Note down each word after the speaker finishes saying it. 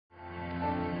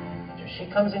She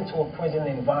comes into a prison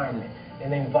environment,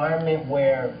 an environment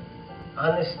where,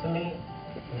 honestly,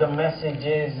 the message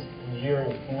is you're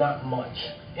not much,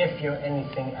 if you're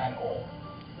anything at all.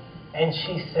 And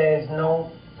she says,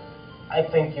 no, I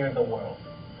think you're the world.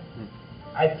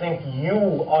 I think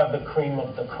you are the cream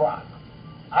of the crop.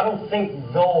 I don't think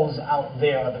those out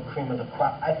there are the cream of the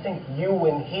crop. I think you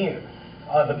in here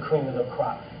are the cream of the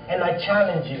crop. And I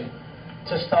challenge you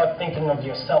to start thinking of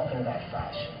yourself in that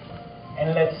fashion.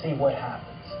 And let's see what happens.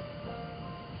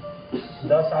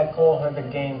 Thus I call her the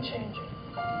game changer.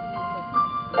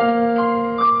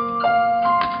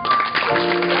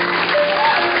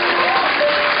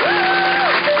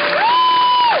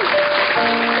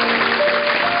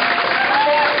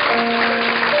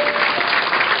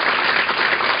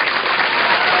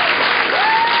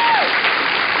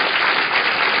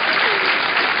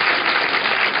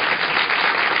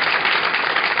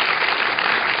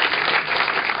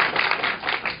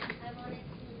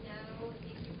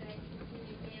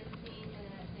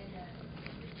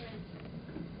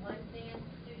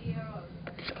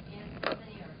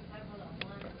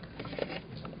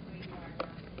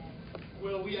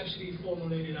 Well, we actually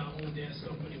formulated our own dance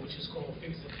company, which is called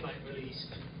Figures in Flight Released.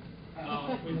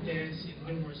 We've danced in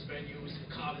numerous venues and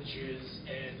colleges,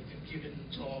 and we've given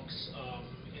talks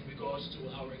in regards to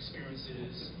our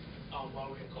experiences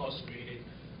while we're incarcerated.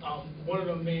 One of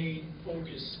the main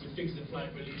focus with Figures in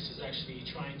Flight Released is actually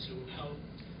trying to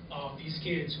help these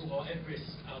kids who are at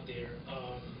risk out there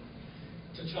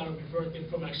to try to revert them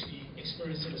from actually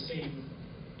experiencing the same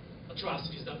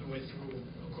atrocities that we went through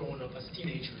growing up as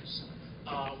teenagers.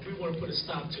 We want to put a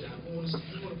stop to that. We want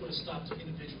to put a stop to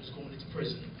individuals going into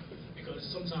prison, because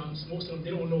sometimes, most of them,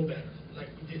 they don't know better, like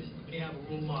we didn't. They have a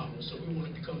role model, so we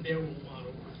want to become their role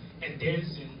model. And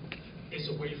dancing is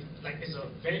a way, like, is a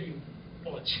venue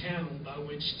or a channel by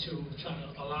which to try to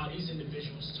allow these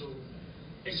individuals to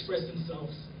express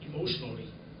themselves emotionally,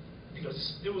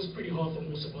 because it was pretty hard for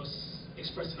most of us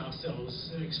expressing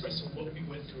ourselves and expressing what we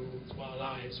went through our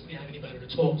lives. We didn't have anybody to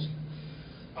talk to.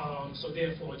 So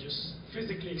therefore, just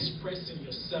physically expressing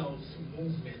yourself through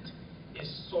movement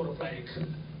is sort of like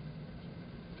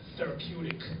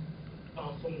therapeutic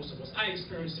for most of us. I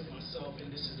experienced it myself,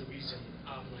 and this is the reason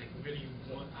I really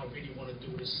want to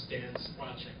do this dance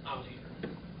project out here.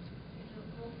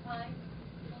 Full-time?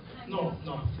 No,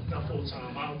 not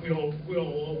full-time. We're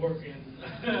all working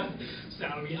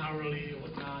salary, hourly, or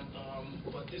whatnot.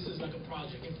 But this is like a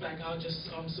project. In fact, I just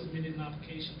submitted an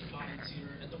application to volunteer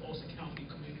at the Austin County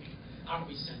Community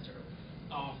Outreach Center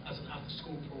as an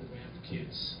after-school program for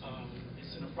kids.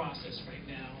 It's in the process right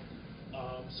now,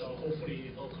 so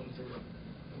hopefully it'll come through.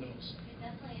 Who knows? It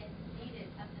definitely is needed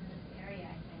up in this area,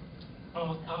 I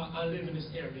think. I live in this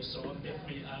area, so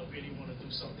I really want to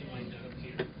do something like that up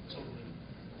here. Totally.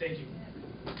 Thank you.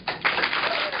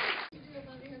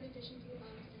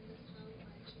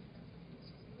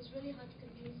 Really hard to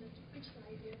convince them to pitch the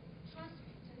idea. Trust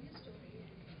me, tell your story.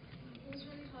 It was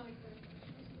really hard, but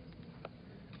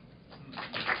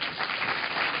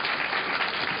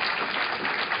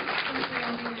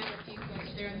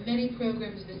there are many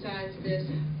programs besides this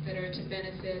that are to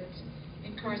benefit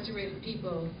incarcerated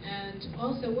people. And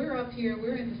also, we're up here,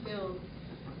 we're in the field,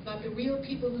 but the real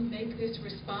people who make this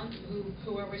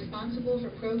who are responsible for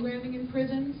programming in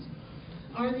prisons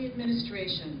are the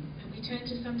administration. And we tend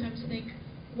to sometimes think,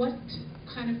 what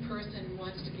kind of person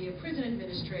wants to be a prison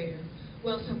administrator?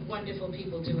 Well, some wonderful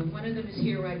people do, and one of them is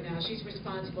here right now. She's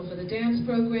responsible for the dance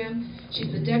program.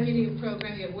 She's the deputy of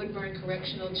programming at Woodburn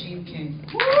Correctional, Jean King.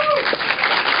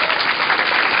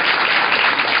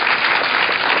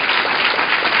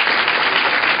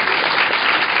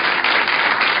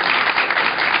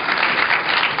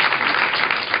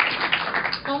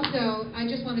 Also, I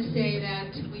just want to say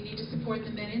that we need to support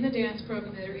the men in the dance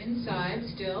program that are inside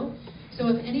still. So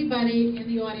if anybody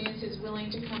in the audience is willing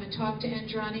to come and talk to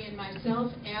Indrani and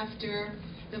myself after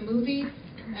the movie,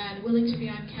 and willing to be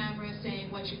on camera saying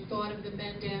what you thought of the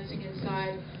men dancing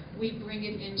inside, we bring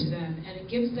it into them. And it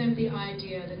gives them the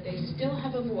idea that they still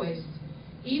have a voice.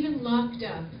 Even locked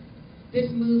up,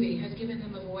 this movie has given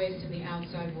them a voice in the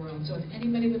outside world. So if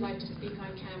anybody would like to speak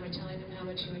on camera telling them how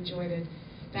much you enjoyed it,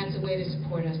 that's a way to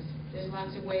support us. There's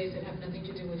lots of ways that have nothing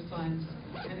to do with funds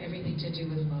and everything to do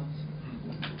with love.